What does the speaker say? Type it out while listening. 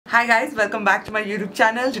Hi guys, welcome back to my YouTube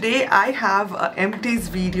channel. Today I have an Empties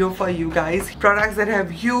video for you guys. Products that I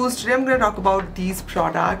have used. Today I'm going to talk about these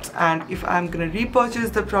products and if I'm going to repurchase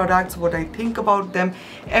the products, what I think about them,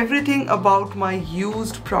 everything about my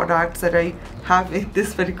used products that I have in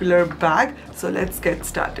this particular bag. So let's get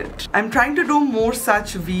started. I'm trying to do more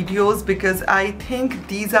such videos because I think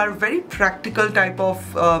these are very practical type of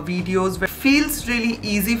videos where it feels really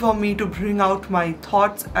easy for me to bring out my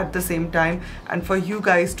thoughts at the same time and for you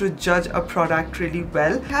guys to judge a product really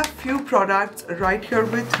well. I have few products right here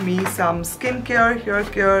with me, some skincare, hair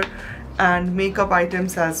care and makeup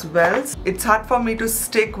items as well. It's hard for me to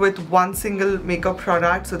stick with one single makeup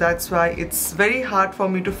product, so that's why it's very hard for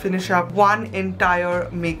me to finish up one entire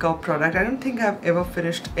makeup product. I don't think I've ever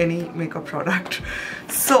finished any makeup product.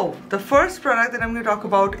 So the first product that I'm going to talk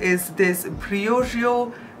about is this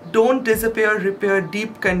Repurchase Don't Disappear Repair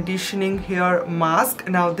Deep Conditioning Hair Mask.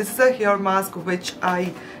 Now this is a hair mask which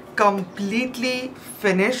I completely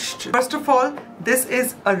finished. First of all, this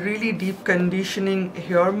is a really deep conditioning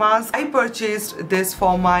hair mask. I purchased this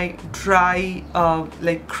for my dry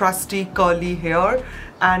like crusty curly hair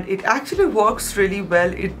and it actually works really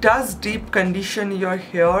well. It does deep condition your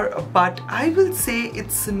hair, but I will say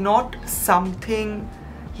it's not something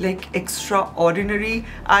like extraordinary.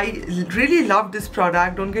 I really love this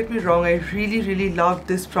product, don't get me wrong, I really love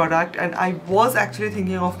this product and I was actually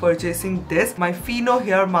thinking of purchasing this. My Pheno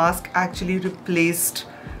hair mask actually replaced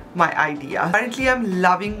my idea. Currently I'm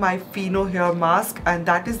loving my Pheno hair mask and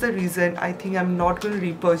that is the reason I think I'm not going to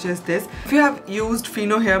repurchase this. If you have used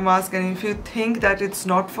Pheno hair mask and if you think that it's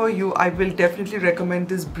not for you, I will definitely recommend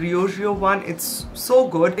this Repurchase one. It's so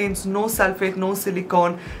good. It's no sulfate, no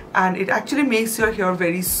silicone, and it actually makes your hair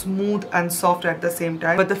very smooth and soft at the same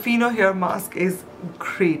time. But the Pheno hair mask is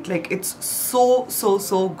great. Like, it's so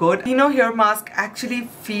good. Pheno hair mask actually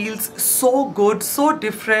feels so good, so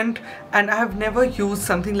different, and I have never used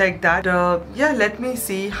something like that. Yeah, let me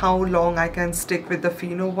see how long I can stick with the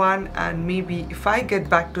Pheno one, and maybe if I get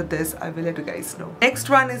back to this, I will let you guys know. Next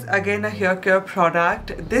one is again a hair care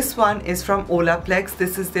product. This one is from Olaplex.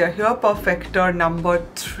 This is their Hair Perfector number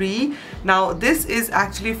 3. Now this is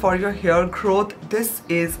actually for your hair growth. This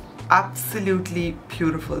is absolutely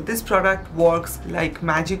beautiful. This product works like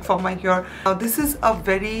magic for my hair. Now this is a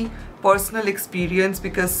very personal experience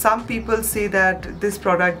because some people say that this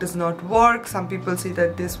product does not work, some people say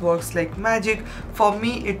that this works like magic. For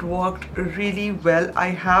me it worked really well. I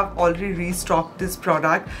have already restocked this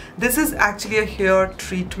product. This is actually a hair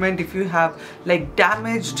treatment. If you have like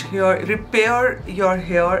damaged hair, repair your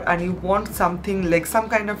hair and you want something like some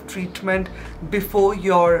kind of treatment before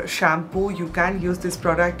your shampoo, you can use this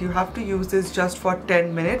product. You have to use this just for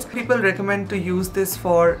 10 minutes. People recommend to use this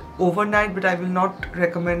for overnight, but I will not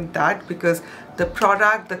recommend that because the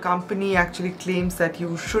product, the company actually claims that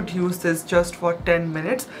you should use this just for 10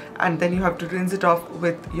 minutes and then you have to rinse it off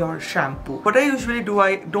with your shampoo. What I usually do,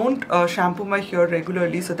 I don't shampoo my hair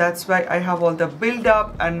regularly, so that's why I have all the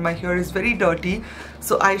build-up and my hair is very dirty.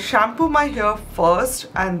 So I shampoo my hair first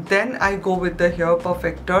and then I go with the Hair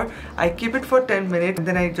Perfector. I keep it for 10 minutes and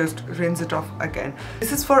then I just rinse it off again.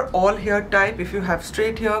 This is for all hair type. If you have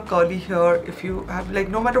straight hair, curly hair, if you have like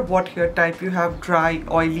no matter what hair type you have, dry,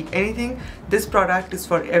 oily, anything, this product is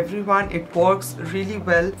for everyone. It works really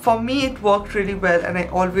well. For me it worked really well and I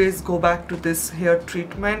always go back to this hair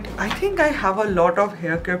treatment. I think I have a lot of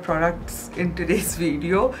hair care products in today's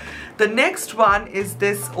video. The next one is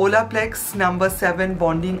this Olaplex number 7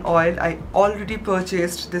 bonding oil. I already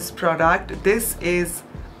purchased this product. This is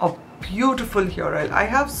a beautiful hair oil. I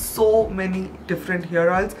have so many different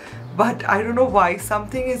hair oils, but I don't know why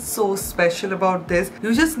something is so special about this.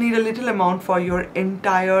 You just need a little amount for your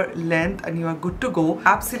entire length and you are good to go.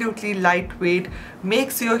 Absolutely lightweight,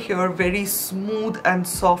 makes your hair very smooth and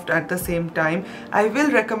soft at the same time. I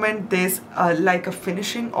will recommend this like a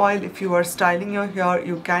finishing oil. If you are styling your hair,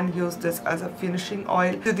 you can use this as a finishing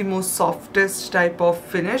oil to the most softest type of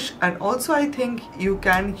finish, and also I think you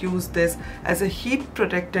can use this as a heat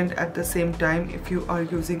protectant at the same time if you are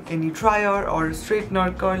using any dryer or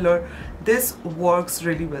straightener, curler. This works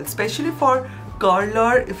really well, especially for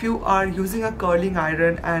curler. If you are using a curling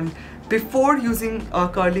iron and before using a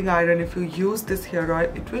curling iron, if you use this hair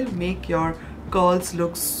oil, it will make your curls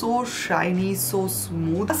look so shiny, so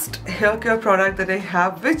smooth. Last hair care product that I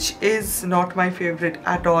have, which is not my favorite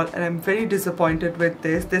at all and I'm very disappointed with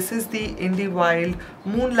this. This is the Indie Wild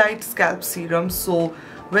Moonlight Scalp Serum. So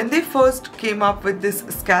when they first came up with this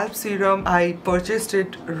scalp serum, I purchased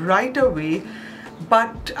it right away.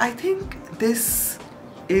 But I think this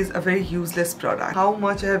is a very useless product. How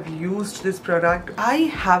much I have used this product, I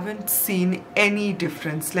haven't seen any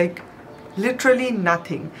difference. Like literally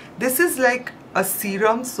nothing. This is like a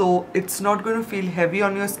serum, so it's not going to feel heavy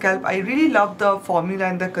on your scalp. I really love the formula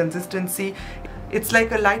and the consistency. It's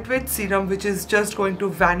like a lightweight serum which is just going to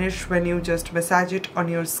vanish when you just massage it on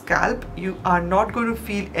your scalp. You are not going to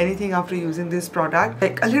feel anything after using this product.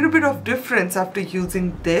 Like a little bit of difference after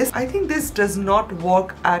using this. I think this does not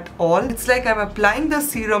work at all. It's like I'm applying the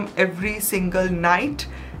serum every single night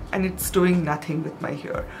and it's doing nothing with my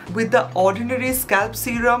hair. With the ordinary scalp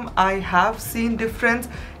serum, I have seen difference.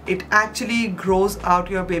 It actually grows out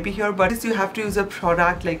your baby hair, but you have to use a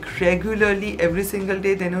product like regularly every single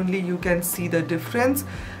day, then only you can see the difference.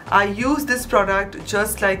 I use this product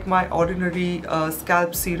just like my ordinary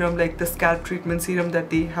scalp serum, like the scalp treatment serum that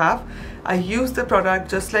they have. I use the product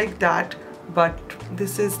just like that, but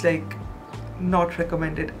this is like not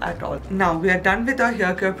recommended at all. Now we are done with our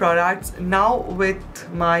hair care products. Now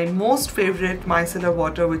with my most favorite micellar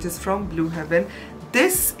water, which is from Blue Heaven.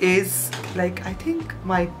 This is like I think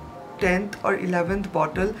my 10th or 11th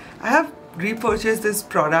bottle. I have repurchased this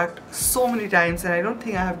product so many times and I don't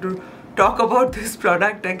think I have to talk about this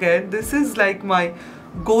product again. This is like my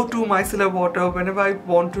go-to micellar water whenever I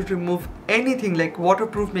want to remove anything like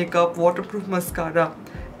waterproof makeup, waterproof mascara,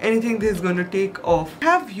 anything this is going to take off. I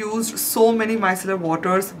have used so many micellar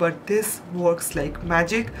waters, but this works like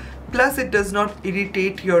magic. Plus it does not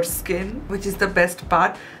irritate your skin, which is the best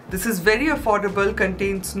part. This is very affordable,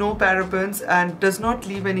 contains no parabens and does not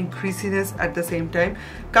leave any greasiness at the same time.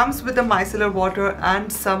 Comes with the micellar water and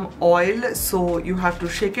some oil, so you have to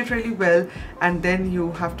shake it really well and then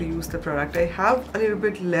you have to use the product. I have a little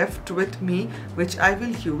bit left with me, which I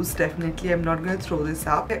will use definitely. I'm not going to throw this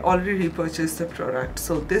up. I already repurchased the product,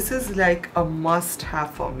 so this is like a must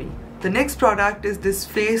have for me. The next product is this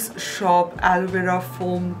Face Shop Aloe Vera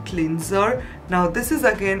Foam Cleanser. Now this is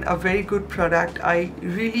again a very good product. I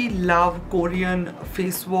really love Korean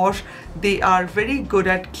face wash. They are very good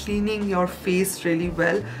at cleaning your face really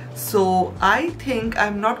well. So I think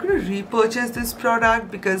I'm not going to repurchase this product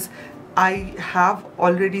because I have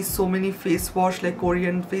already so many face wash like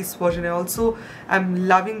Korean face wash, and I also am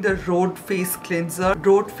loving the Rhode Face Cleanser,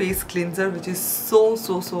 which is so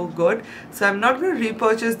good. So I'm not going to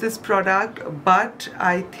repurchase this product, but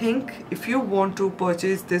I think if you want to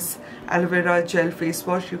purchase this aloe vera gel face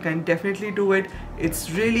wash, you can definitely do it.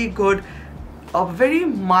 It's really good. A very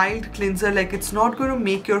mild cleanser, like it's not going to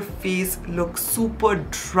make your face look super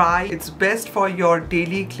dry. It's best for your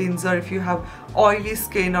daily cleanser. If you have oily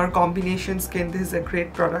skin or combination skin, this is a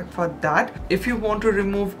great product for that. If you want to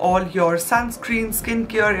remove all your sunscreen,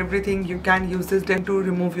 skincare, everything, you can use this then to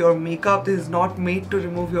remove your makeup. This is not made to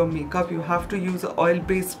remove your makeup. You have to use an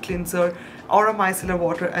oil-based cleanser or a micellar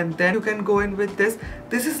water and then you can go in with this.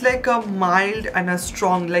 This is like a mild and a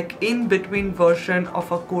strong, like in between version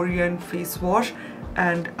of a Korean face wash,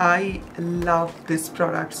 and I love this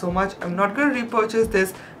product so much. I'm not going to repurchase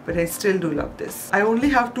this, but I still do love this. I only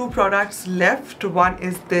have two products left. One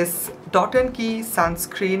is this Dot & Key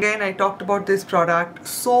sunscreen. Again, I talked about this product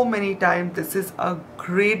so many times. This is a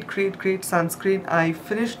great sunscreen. I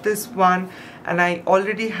finished this one and I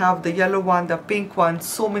already have the yellow one, the pink one,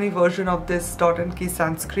 so many versions of this Dot & Key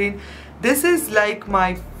sunscreen. This is like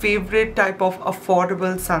my favorite type of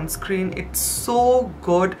affordable sunscreen. It's so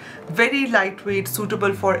good, very lightweight,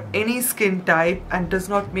 suitable for any skin type and does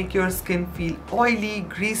not make your skin feel oily,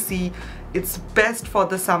 greasy. It's best for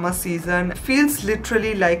the summer season. It feels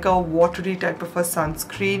literally like a watery type of a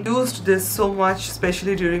sunscreen. Used this so much,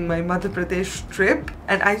 especially during my Madhya Pradesh trip,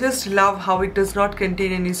 and I just love how it does not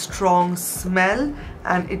contain any strong smell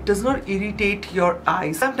and it does not irritate your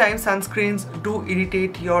eyes. Sometimes sunscreens do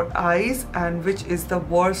irritate your eyes, and which is the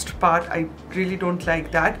worst part. I really don't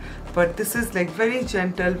like that, but this is like very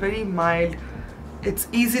gentle, very mild. It's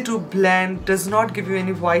easy to blend, does not give you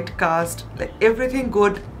any white cast, like everything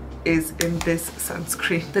good is in this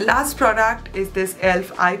sunscreen. The last product is this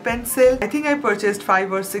e.l.f. eye pencil. I think I purchased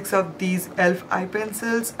 5 or 6 of these e.l.f. eye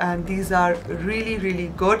pencils and these are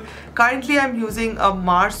really good. Currently I'm using a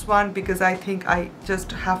Mars one because I think I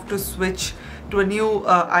just have to switch to a new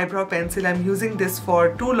eyebrow pencil. I'm using this for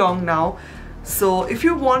too long now. So if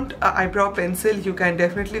you want an eyebrow pencil, you can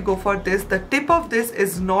definitely go for this. The tip of this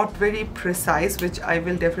is not very precise, which I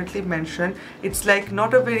will definitely mention. It's like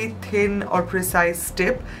not a very thin or precise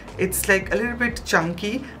tip. It's like a little bit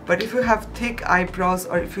chunky, but if you have thick eyebrows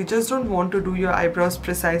or if you just don't want to do your eyebrows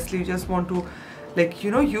precisely, you just want to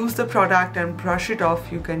use the product and brush it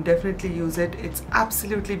off, you can definitely use it. It's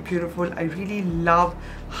absolutely beautiful. I really love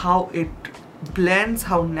how it blends,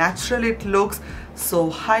 how natural it looks.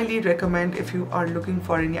 So highly recommend if you are looking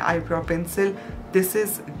for any eyebrow pencil, this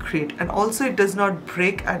is great. And also it does not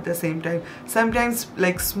break at the same time. Sometimes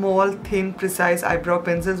like small thin precise eyebrow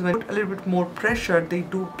pencils, when you put a little bit more pressure, they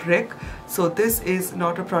do break. So this is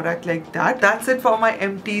not a product like that. That's it for my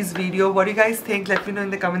Empties video. What do you guys think? Let me know in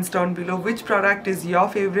the comments down below. Which product is your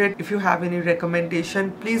favorite? If you have any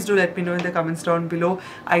recommendation, please do let me know in the comments down below.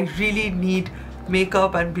 I really need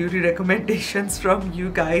makeup and beauty recommendations from you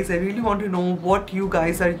guys. I really want to know what you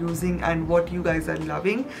guys are using and what you guys are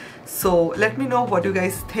loving. So let me know what you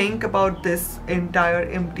guys think about this entire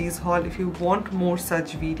Empties haul. If you want more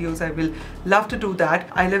such videos, I will love to do that.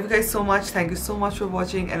 I love you guys so much. Thank you so much for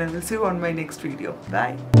watching, and I will see you on my next video.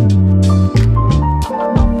 Bye.